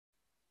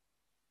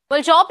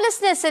Well,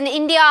 joblessness in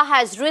India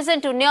has risen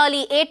to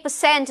nearly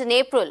 8% in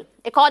April.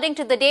 According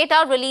to the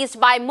data released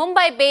by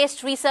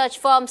Mumbai-based research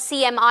firm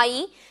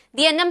CMIE,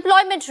 the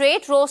unemployment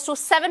rate rose to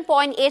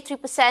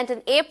 7.83%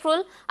 in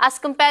April as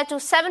compared to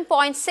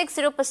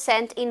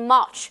 7.60% in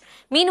March.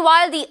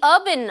 Meanwhile, the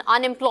urban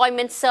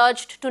unemployment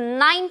surged to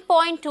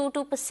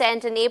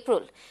 9.22% in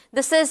April.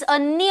 This is a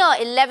near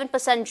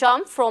 11%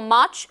 jump from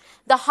March.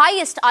 The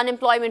highest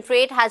unemployment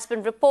rate has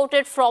been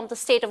reported from the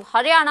state of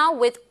Haryana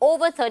with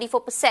over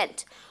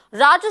 34%.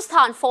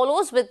 Rajasthan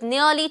follows with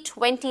nearly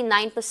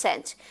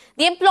 29%.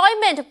 The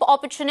employment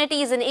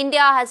opportunities in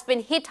India has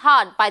been hit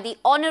hard by the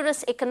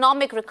onerous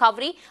economic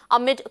recovery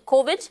amid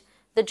COVID.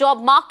 The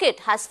job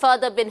market has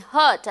further been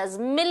hurt as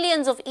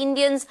millions of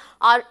Indians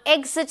are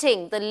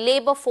exiting the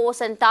labour force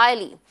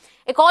entirely.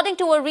 According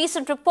to a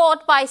recent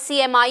report by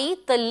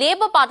CMIE, the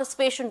labour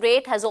participation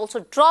rate has also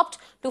dropped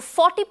to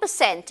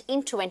 40%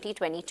 in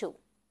 2022.